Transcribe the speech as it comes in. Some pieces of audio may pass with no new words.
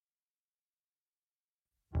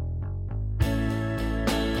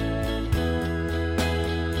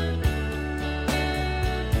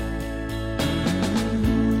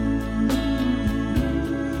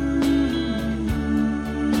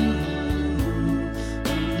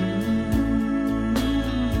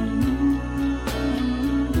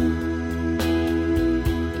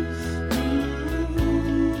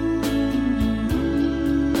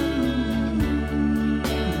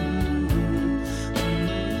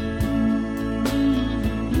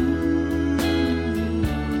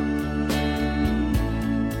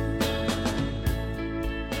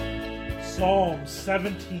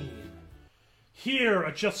17. Hear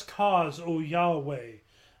a just cause, O Yahweh.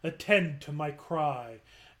 Attend to my cry.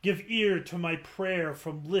 Give ear to my prayer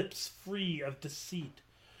from lips free of deceit.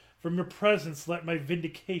 From your presence let my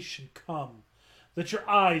vindication come. Let your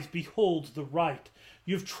eyes behold the right.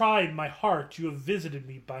 You have tried my heart. You have visited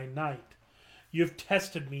me by night. You have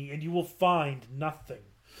tested me, and you will find nothing.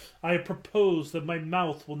 I have proposed that my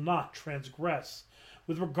mouth will not transgress.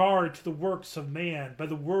 With regard to the works of man, by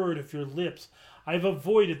the word of your lips, I have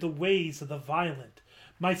avoided the ways of the violent.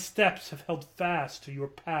 My steps have held fast to your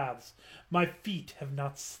paths. My feet have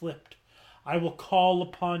not slipped. I will call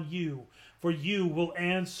upon you, for you will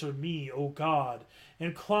answer me, O God.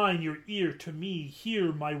 Incline your ear to me.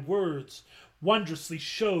 Hear my words. Wondrously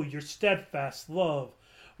show your steadfast love.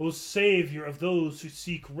 O Savior of those who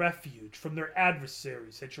seek refuge from their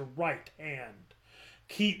adversaries at your right hand.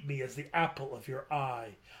 Keep me as the apple of your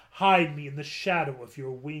eye. Hide me in the shadow of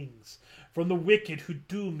your wings. From the wicked who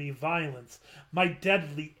do me violence, my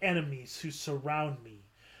deadly enemies who surround me.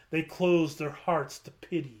 They close their hearts to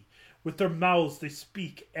pity. With their mouths they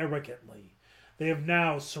speak arrogantly. They have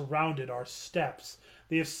now surrounded our steps.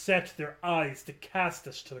 They have set their eyes to cast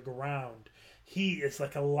us to the ground. He is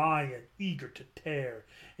like a lion eager to tear,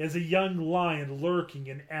 as a young lion lurking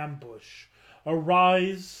in ambush.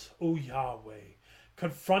 Arise, O Yahweh.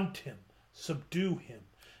 Confront him, subdue him.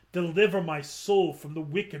 Deliver my soul from the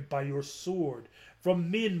wicked by your sword,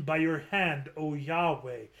 from men by your hand, O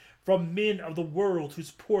Yahweh, from men of the world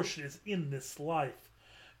whose portion is in this life.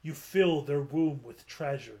 You fill their womb with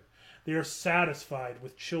treasure. They are satisfied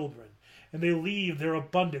with children, and they leave their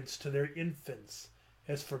abundance to their infants.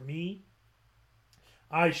 As for me,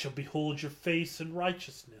 I shall behold your face in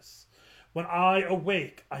righteousness. When I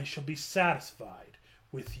awake, I shall be satisfied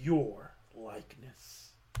with your likeness.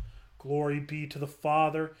 Glory be to the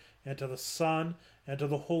Father, and to the Son, and to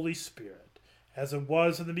the Holy Spirit, as it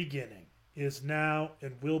was in the beginning, is now,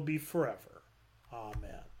 and will be forever.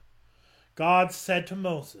 Amen. God said to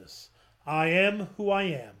Moses, I am who I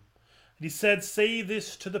am. And he said, say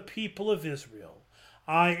this to the people of Israel,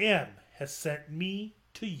 I am has sent me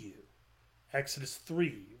to you. Exodus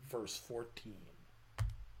 3, verse 14.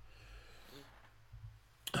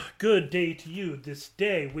 Good day to you this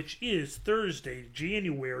day, which is Thursday,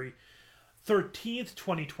 January 13th,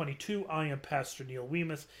 2022. I am Pastor Neil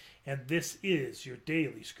Weemus, and this is your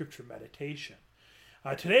daily scripture meditation.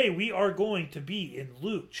 Today we are going to be in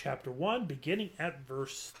Luke chapter 1, beginning at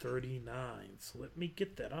verse 39. So let me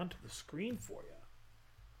get that onto the screen for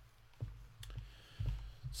you.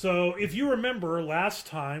 So if you remember last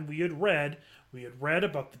time we had read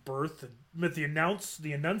about the birth, with the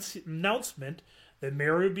announcement that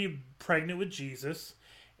Mary would be pregnant with Jesus,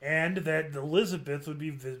 and that Elizabeth would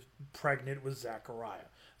be pregnant with Zechariah.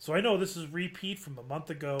 So I know this is a repeat from a month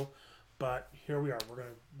ago, but here we are.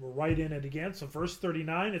 We're right in it again. So verse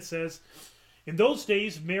 39, it says, in those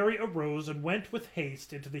days Mary arose and went with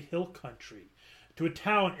haste into the hill country, to a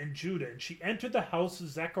town in Judah, and she entered the house of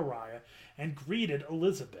Zechariah and greeted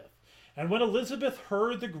Elizabeth. And when Elizabeth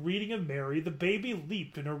heard the greeting of Mary, the baby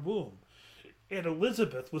leaped in her womb. And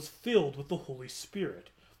Elizabeth was filled with the Holy Spirit.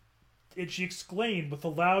 And she exclaimed with a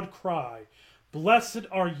loud cry, Blessed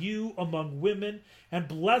are you among women, and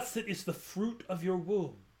blessed is the fruit of your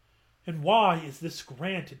womb. And why is this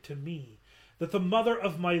granted to me, that the mother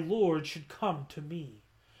of my Lord should come to me?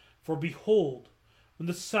 For behold, when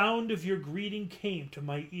the sound of your greeting came to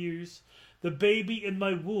my ears, the baby in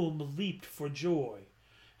my womb leaped for joy.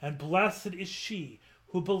 And blessed is she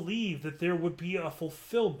who believed that there would be a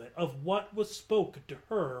fulfillment of what was spoken to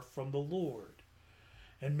her from the Lord.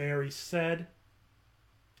 And Mary said,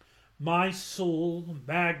 my soul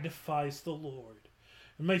magnifies the Lord,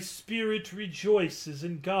 and my spirit rejoices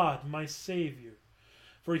in God my Savior,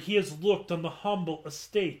 for he has looked on the humble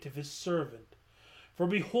estate of his servant. For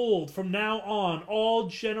behold, from now on all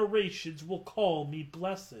generations will call me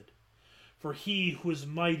blessed. For he who is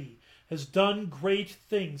mighty has done great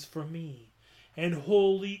things for me, and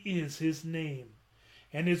holy is his name,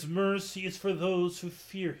 and his mercy is for those who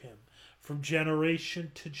fear him from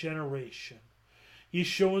generation to generation. He has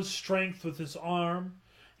shown strength with his arm.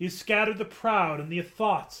 He has scattered the proud in the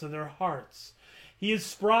thoughts of their hearts. He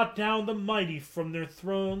has brought down the mighty from their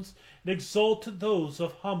thrones and exalted those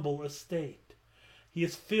of humble estate. He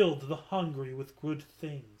has filled the hungry with good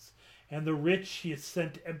things, and the rich he has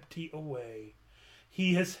sent empty away.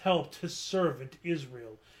 He has helped his servant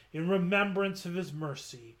Israel in remembrance of his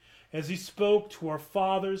mercy, as he spoke to our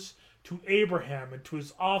fathers, to Abraham, and to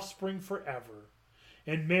his offspring forever.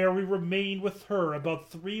 And Mary remained with her about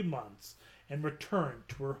 3 months, and returned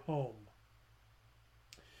to her home.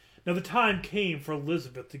 Now the time came for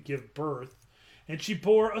Elizabeth to give birth, and she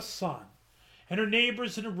bore a son. And her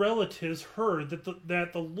neighbors and relatives heard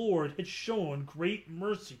that the Lord had shown great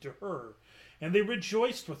mercy to her, and they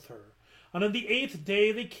rejoiced with her. And on the 8th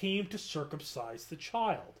day they came to circumcise the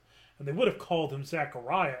child. And they would have called him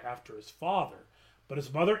Zechariah after his father. But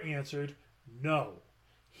his mother answered, No,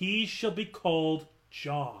 he shall be called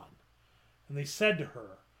John. And they said to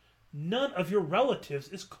her, None of your relatives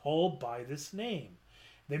is called by this name.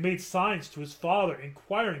 They made signs to his father,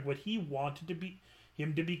 inquiring what he wanted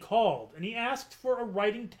him to be called. And he asked for a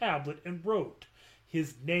writing tablet and wrote,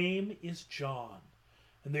 His name is John.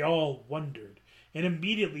 And they all wondered. And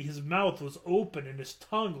immediately his mouth was open and his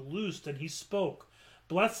tongue loosed, and he spoke,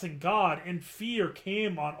 blessing God, and fear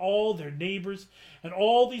came on all their neighbors. And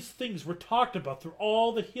all these things were talked about through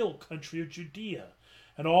all the hill country of Judea.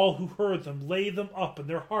 And all who heard them laid them up in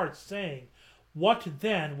their hearts, saying, What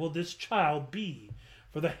then will this child be?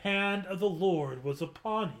 For the hand of the Lord was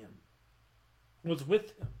upon him, was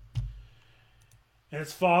with him. And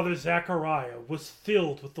his father Zechariah was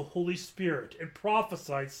filled with the Holy Spirit, and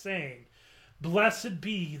prophesied, saying, Blessed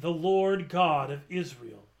be the Lord God of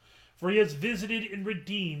Israel, for he has visited and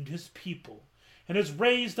redeemed his people, and has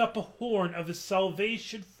raised up a horn of his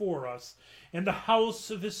salvation for us in the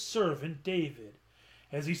house of his servant David,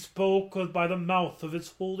 as he spoke by the mouth of his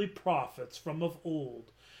holy prophets from of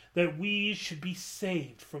old, that we should be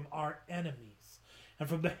saved from our enemies, and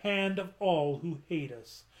from the hand of all who hate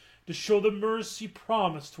us, to show the mercy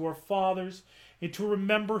promised to our fathers, and to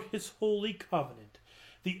remember his holy covenant,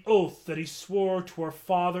 the oath that he swore to our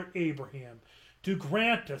father Abraham, to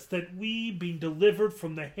grant us that we, being delivered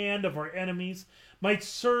from the hand of our enemies, might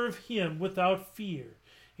serve him without fear,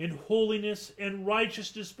 in holiness and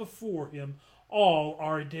righteousness before him all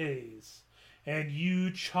our days. And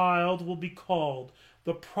you, child, will be called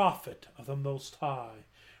the prophet of the Most High,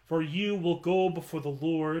 for you will go before the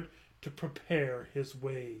Lord to prepare his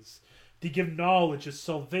ways, to give knowledge of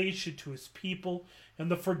salvation to his people and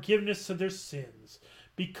the forgiveness of their sins,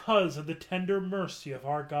 because of the tender mercy of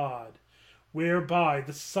our God, whereby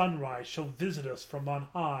the sunrise shall visit us from on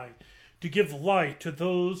high, to give light to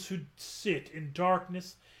those who sit in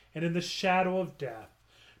darkness and in the shadow of death,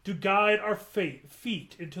 to guide our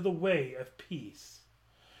feet into the way of peace.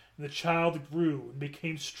 And the child grew and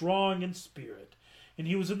became strong in spirit, and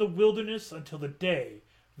he was in the wilderness until the day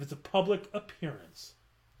of his public appearance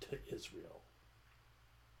to Israel.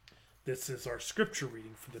 This is our scripture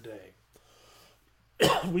reading for the day.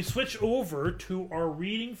 We switch over to our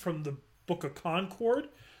reading from the Book of Concord.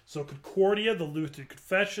 So Concordia, the Lutheran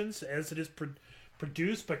Confessions, as it is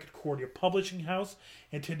produced by Concordia Publishing House.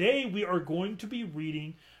 And today we are going to be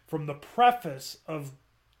reading from the preface of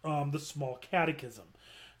the Small Catechism.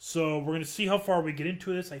 So we're going to see how far we get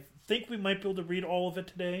into this. I think we might be able to read all of it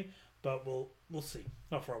today, but we'll see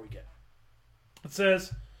how far we get. It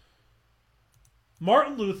says,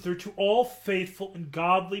 Martin Luther, to all faithful and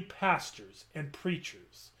godly pastors and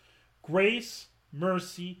preachers, grace,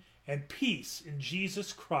 mercy, and peace in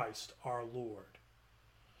Jesus Christ our Lord.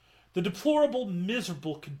 The deplorable,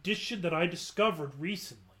 miserable condition that I discovered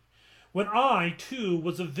recently, when I, too,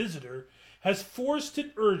 was a visitor, has forced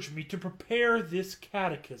and urged me to prepare this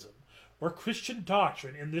catechism, or Christian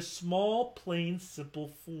doctrine, in this small, plain, simple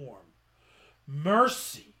form.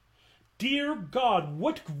 Mercy! Dear God,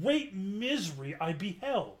 what great misery I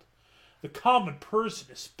beheld! The common person,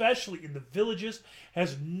 especially in the villages,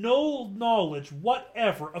 has no knowledge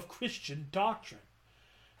whatever of Christian doctrine.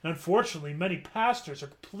 And unfortunately, many pastors are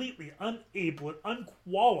completely unable and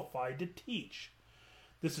unqualified to teach.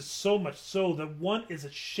 This is so much so that one is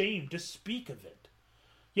ashamed to speak of it.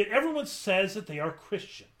 Yet everyone says that they are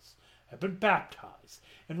Christians, have been baptized,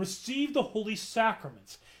 and received the holy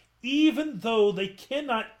sacraments, even though they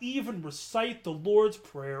cannot even recite the Lord's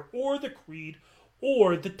Prayer or the Creed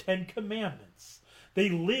or the Ten Commandments. They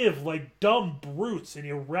live like dumb brutes and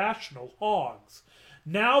irrational hogs.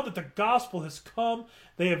 Now that the gospel has come,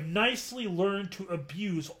 they have nicely learned to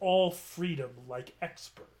abuse all freedom like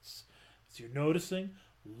experts. As you're noticing,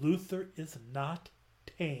 Luther is not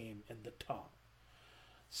tame in the tongue.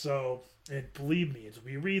 So, and believe me, as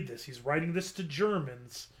we read this, he's writing this to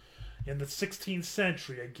Germans in the 16th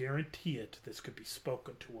century. I guarantee it, this could be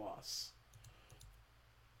spoken to us.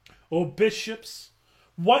 O bishops,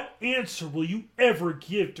 what answer will you ever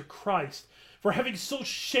give to Christ for having so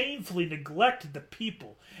shamefully neglected the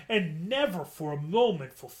people and never for a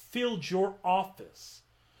moment fulfilled your office?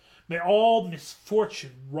 May all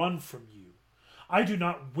misfortune run from you. I do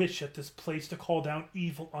not wish at this place to call down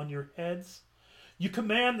evil on your heads. You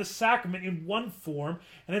command the sacrament in one form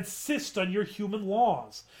and insist on your human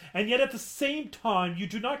laws. And yet at the same time, you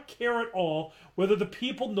do not care at all whether the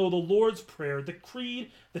people know the Lord's Prayer, the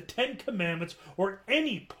Creed, the Ten Commandments, or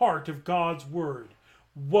any part of God's Word.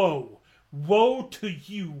 Woe, woe to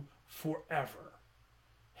you forever.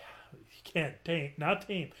 You can't tame, not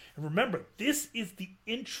tame. And remember, this is the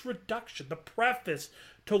introduction, the preface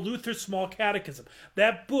to Luther's Small Catechism.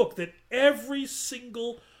 That book that every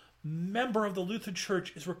single member of the Lutheran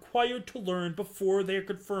Church is required to learn before they are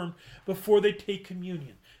confirmed, before they take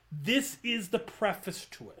communion. This is the preface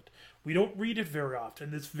to it. We don't read it very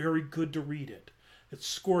often. It's very good to read it. It's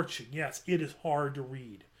scorching. Yes, it is hard to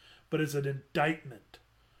read, but it's an indictment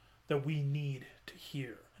that we need to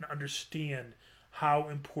hear and understand how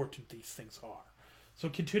important these things are. So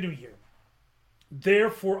continuing here.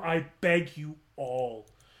 Therefore I beg you all,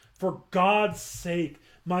 for God's sake,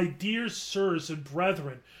 my dear sirs and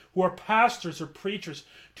brethren, who are pastors or preachers,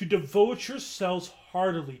 to devote yourselves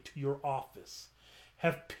heartily to your office.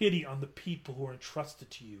 Have pity on the people who are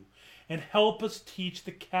entrusted to you, and help us teach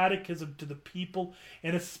the catechism to the people,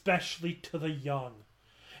 and especially to the young.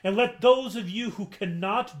 And let those of you who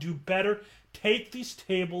cannot do better take these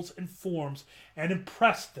tables and forms and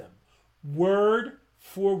impress them, word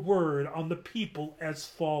for word, on the people as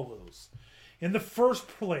follows. In the first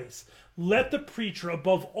place, let the preacher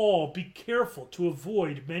above all be careful to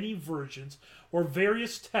avoid many versions or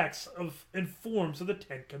various texts and forms of the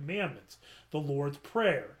Ten Commandments, the Lord's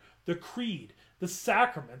Prayer, the Creed, the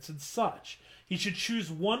sacraments, and such. He should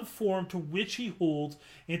choose one form to which he holds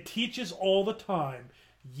and teaches all the time,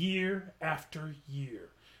 year after year.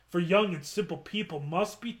 For young and simple people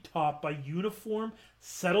must be taught by uniform,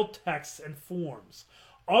 settled texts and forms.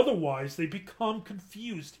 Otherwise, they become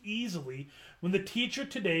confused easily when the teacher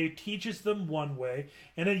today teaches them one way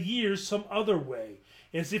and in years some other way,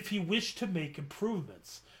 as if he wished to make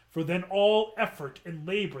improvements. For then all effort and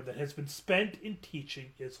labor that has been spent in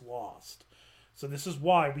teaching is lost. So this is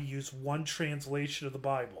why we use one translation of the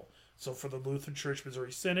Bible. So for the Lutheran Church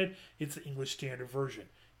Missouri Synod, it's the English Standard Version.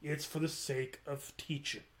 It's for the sake of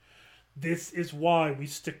teaching. This is why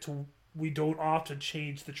we don't often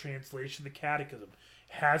change the translation of the Catechism.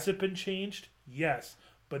 Has it been changed? Yes,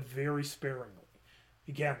 but very sparingly.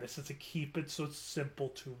 Again, this is to keep it so it's simple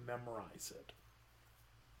to memorize it.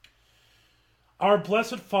 Our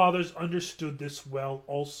Blessed Fathers understood this well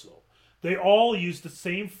also. They all used the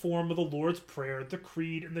same form of the Lord's Prayer, the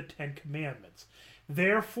Creed, and the Ten Commandments.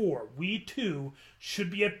 Therefore, we too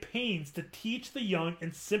should be at pains to teach the young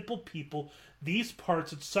and simple people these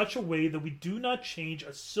parts in such a way that we do not change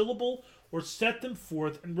a syllable or set them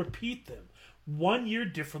forth and repeat them, one year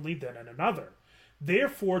differently than in another.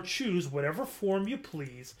 Therefore, choose whatever form you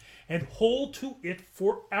please and hold to it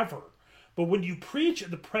forever. But when you preach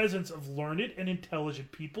in the presence of learned and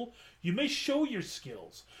intelligent people, you may show your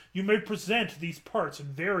skills. You may present these parts in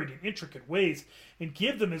varied and intricate ways and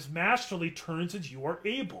give them as masterly turns as you are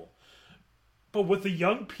able. But with the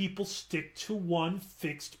young people, stick to one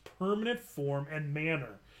fixed, permanent form and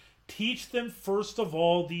manner. Teach them first of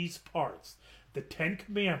all these parts, the Ten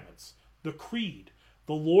Commandments, the Creed,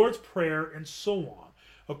 the Lord's Prayer, and so on,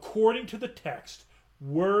 according to the text,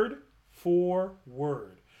 word for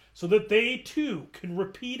word, so that they too can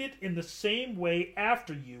repeat it in the same way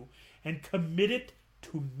after you and commit it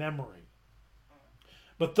to memory.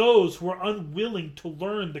 But those who are unwilling to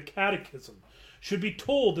learn the catechism should be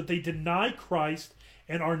told that they deny Christ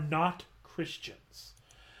and are not Christians.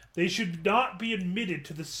 They should not be admitted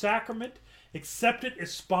to the sacrament, accepted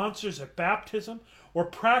as sponsors at baptism, or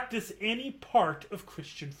practice any part of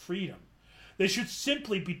Christian freedom. They should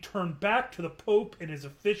simply be turned back to the Pope and his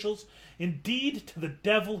officials, indeed to the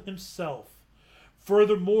devil himself.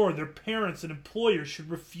 Furthermore, their parents and employers should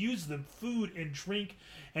refuse them food and drink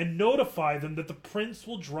and notify them that the prince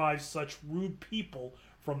will drive such rude people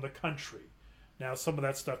from the country. Now, some of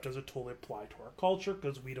that stuff doesn't totally apply to our culture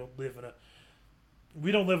because we don't live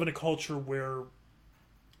in a culture where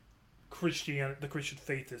the Christian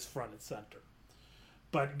faith is front and center.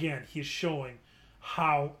 But again, he is showing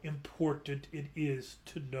how important it is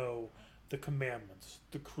to know the commandments,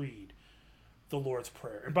 the creed, the Lord's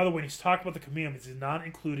Prayer. And by the way, when he's talking about the commandments, he's not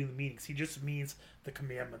including the meanings. He just means the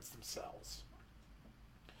commandments themselves.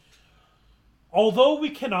 Although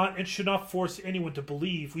we cannot and should not force anyone to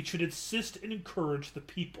believe, we should insist and encourage the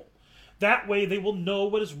people. That way they will know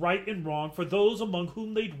what is right and wrong for those among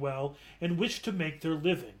whom they dwell and wish to make their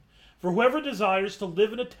living. For whoever desires to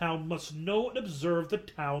live in a town must know and observe the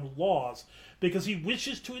town laws, because he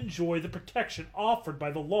wishes to enjoy the protection offered by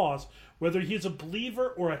the laws, whether he is a believer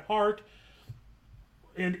or at heart,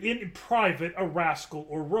 and in private a rascal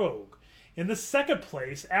or rogue. In the second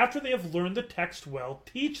place, after they have learned the text well,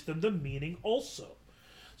 teach them the meaning also,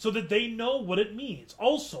 so that they know what it means.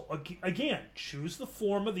 Also, again, choose the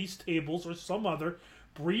form of these tables or some other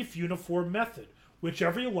brief uniform method,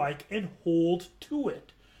 whichever you like, and hold to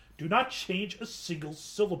it. Do not change a single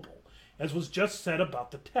syllable, as was just said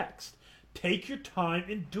about the text. Take your time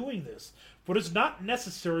in doing this, for it is not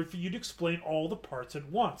necessary for you to explain all the parts at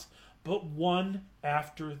once, but one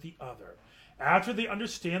after the other. After they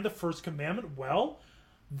understand the first commandment well,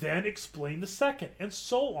 then explain the second, and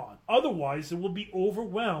so on. Otherwise, they will be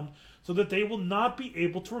overwhelmed so that they will not be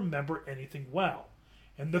able to remember anything well.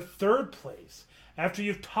 In the third place, after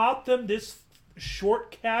you've taught them this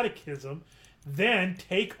short catechism, then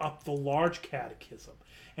take up the large catechism,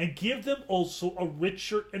 and give them also a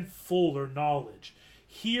richer and fuller knowledge.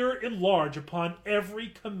 Here enlarge upon every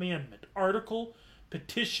commandment, article,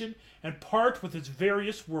 petition, and part with its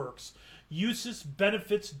various works, uses,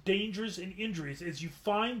 benefits, dangers, and injuries, as you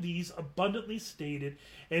find these abundantly stated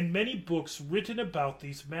in many books written about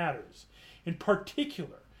these matters. In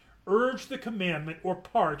particular, urge the commandment or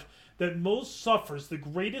part that most suffers the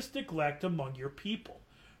greatest neglect among your people.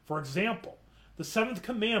 For example, the seventh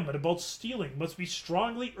commandment about stealing must be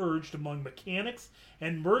strongly urged among mechanics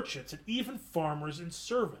and merchants and even farmers and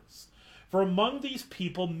servants. For among these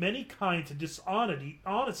people many kinds of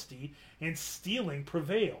dishonesty and stealing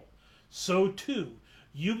prevail. So, too,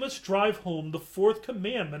 you must drive home the fourth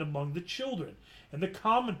commandment among the children and the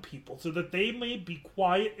common people, so that they may be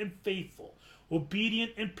quiet and faithful,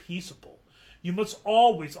 obedient and peaceable. You must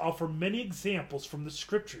always offer many examples from the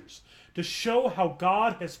Scriptures to show how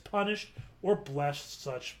God has punished or blessed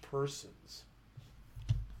such persons.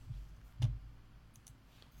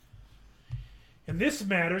 In this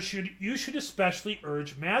matter, you should especially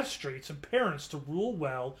urge magistrates and parents to rule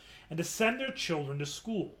well and to send their children to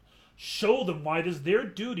school. Show them why it is their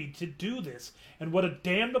duty to do this, and what a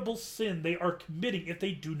damnable sin they are committing if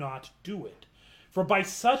they do not do it. For by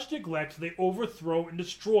such neglect they overthrow and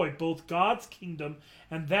destroy both God's kingdom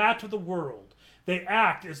and that of the world. They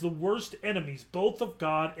act as the worst enemies both of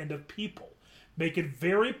God and of people. Make it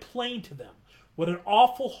very plain to them what an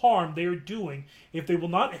awful harm they are doing if they will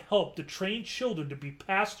not help to train children to be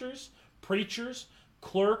pastors, preachers,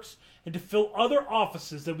 clerks, and to fill other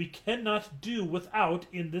offices that we cannot do without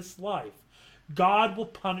in this life. God will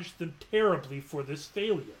punish them terribly for this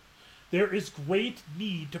failure. There is great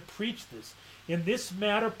need to preach this. In this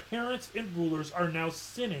matter, parents and rulers are now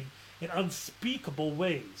sinning in unspeakable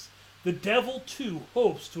ways. The devil, too,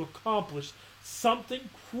 hopes to accomplish something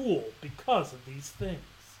cruel because of these things.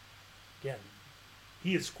 Again,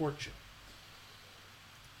 he is scorching.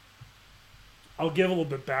 I'll give a little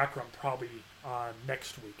bit of background probably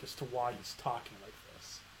next week as to why he's talking like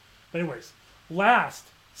this. But anyways, last,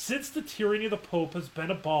 since the tyranny of the Pope has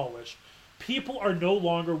been abolished, people are no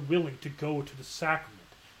longer willing to go to the sacrament,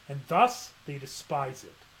 and thus they despise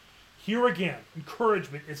it. Here again,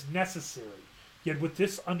 encouragement is necessary, yet with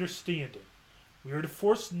this understanding. We are to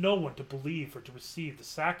force no one to believe or to receive the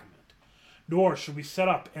sacrament, nor should we set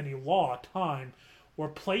up any law, time, or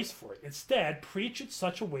place for it. Instead, preach in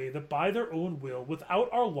such a way that by their own will, without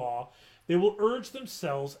our law, they will urge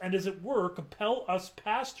themselves and, as it were, compel us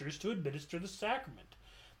pastors to administer the sacrament.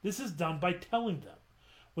 This is done by telling them,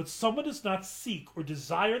 when someone does not seek or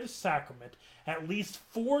desire the sacrament at least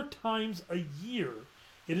 4 times a year,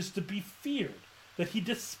 it is to be feared that he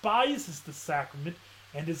despises the sacrament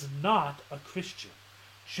and is not a Christian,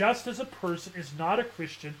 just as a person is not a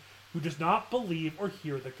Christian who does not believe or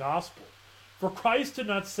hear the gospel. For Christ did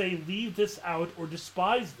not say, leave this out or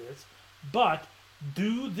despise this, but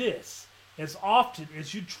do this as often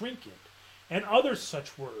as you drink it, and other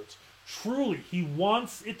such words. Truly, he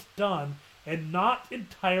wants it done and not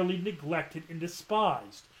entirely neglected and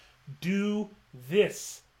despised. Do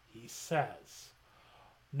this, he says.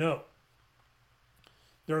 No.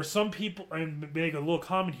 There are some people, and make a little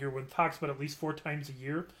comment here when it talks about at least 4 times a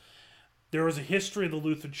year. There was a history of the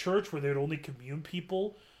Lutheran Church where they would only commune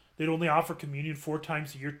people. They'd only offer communion 4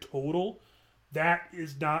 times a year total. That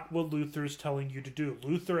is not what Luther is telling you to do.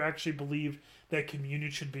 Luther actually believed that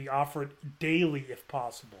communion should be offered daily if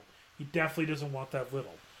possible. He definitely doesn't want that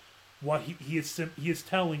little. What he is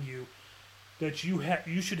telling you that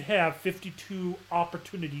you should have 52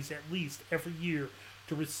 opportunities at least every year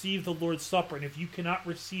to receive the Lord's Supper, and if you cannot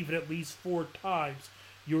receive it at least 4 times,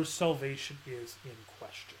 your salvation is in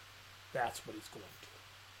question. That's what he's going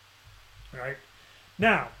to. All right?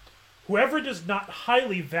 Now, whoever does not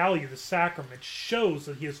highly value the sacrament shows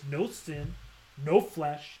that he has no sin, no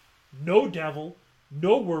flesh, no devil,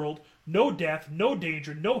 no world, no death, no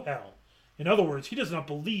danger, no hell. In other words, he does not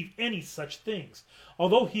believe any such things,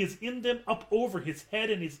 although he is in them up over his head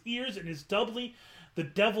and his ears and is doubly the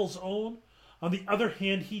devil's own. On the other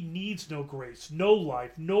hand, he needs no grace, no life,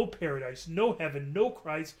 no paradise, no heaven, no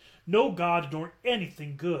Christ, no God, nor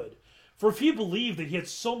anything good. For if he believed that he had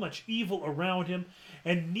so much evil around him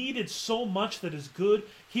and needed so much that is good,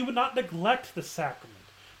 he would not neglect the sacrament,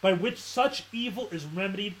 by which such evil is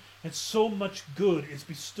remedied and so much good is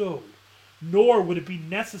bestowed. Nor would it be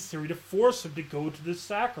necessary to force him to go to this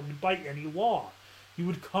sacrament by any law. He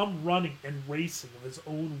would come running and racing of his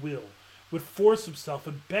own will, would force himself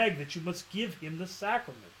and beg that you must give him the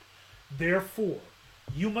sacrament. Therefore,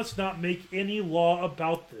 you must not make any law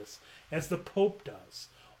about this, as the Pope does.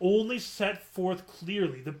 Only set forth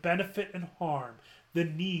clearly the benefit and harm, the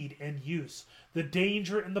need and use, the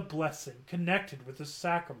danger and the blessing connected with the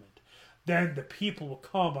sacrament. Then the people will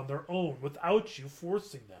come on their own without you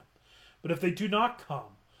forcing them. But if they do not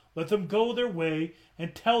come, let them go their way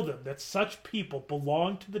and tell them that such people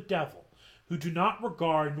belong to the devil, who do not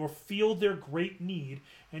regard nor feel their great need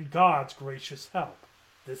and God's gracious help.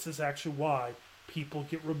 This is actually why people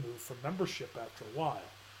get removed from membership after a while.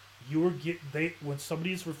 When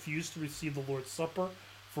somebody has refused to receive the Lord's Supper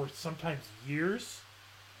for sometimes years,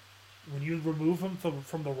 when you remove them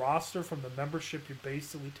from the roster, from the membership, you're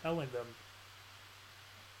basically telling them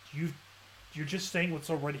you're just saying what's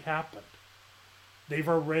already happened. They've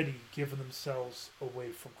already given themselves away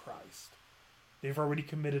from Christ. They've already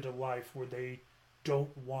committed a life where they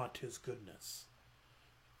don't want his goodness.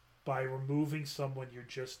 By removing someone, you're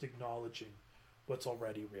just acknowledging what's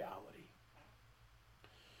already reality.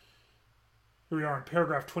 Here we are in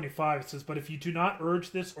paragraph 25. It says, "But if you do not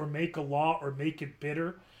urge this or make a law or make it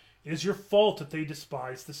bitter, it is your fault that they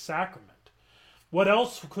despise the sacrament. What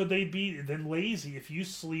else could they be than lazy if you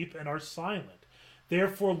sleep and are silent?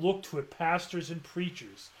 Therefore look to it, pastors and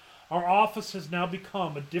preachers. Our office has now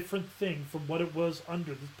become a different thing from what it was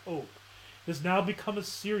under the Pope. It has now become a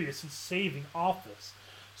serious and saving office.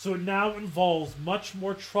 So it now involves much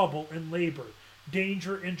more trouble and labor,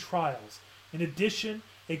 danger and trials. In addition,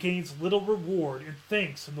 it gains little reward and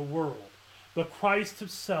thanks in the world. But Christ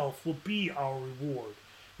himself will be our reward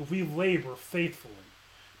if we labor faithfully.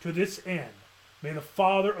 To this end, may the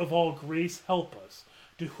Father of all grace help us,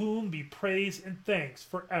 to whom be praise and thanks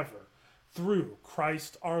forever, through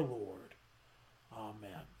Christ our Lord.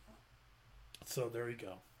 Amen." So there you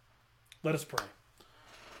go. Let us pray.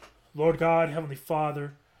 Lord God, Heavenly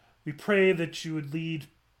Father, we pray that you would lead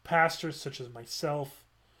pastors such as myself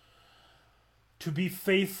to be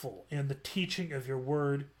faithful in the teaching of your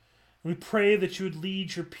word. And we pray that you would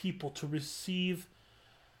lead your people to receive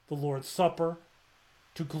the Lord's Supper,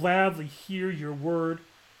 to gladly hear your word,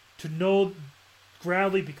 to know,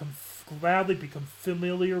 gladly become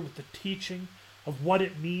familiar with the teaching of what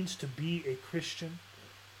it means to be a Christian,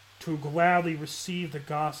 to gladly receive the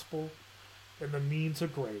gospel and the means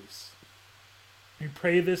of grace. We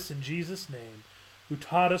pray this in Jesus' name, who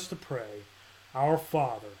taught us to pray, "Our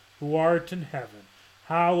Father, who art in heaven,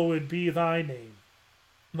 hallowed be thy name.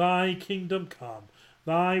 Thy kingdom come,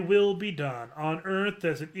 thy will be done, on earth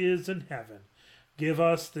as it is in heaven. Give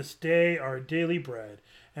us this day our daily bread,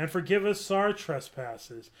 and forgive us our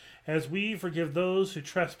trespasses, as we forgive those who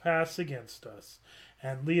trespass against us.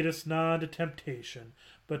 And lead us not into temptation,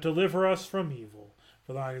 but deliver us from evil.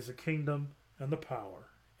 For thine is the kingdom, and the power,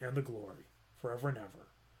 and the glory, forever and ever.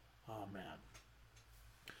 Amen."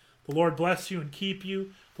 The Lord bless you and keep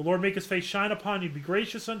you. The Lord make his face shine upon you, be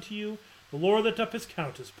gracious unto you. The Lord lift up his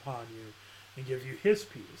countenance upon you, and give you his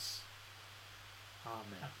peace.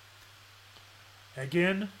 Amen.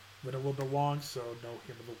 Again, went a little bit long, so no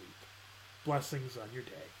hymn of the week. Blessings on your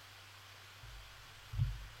day.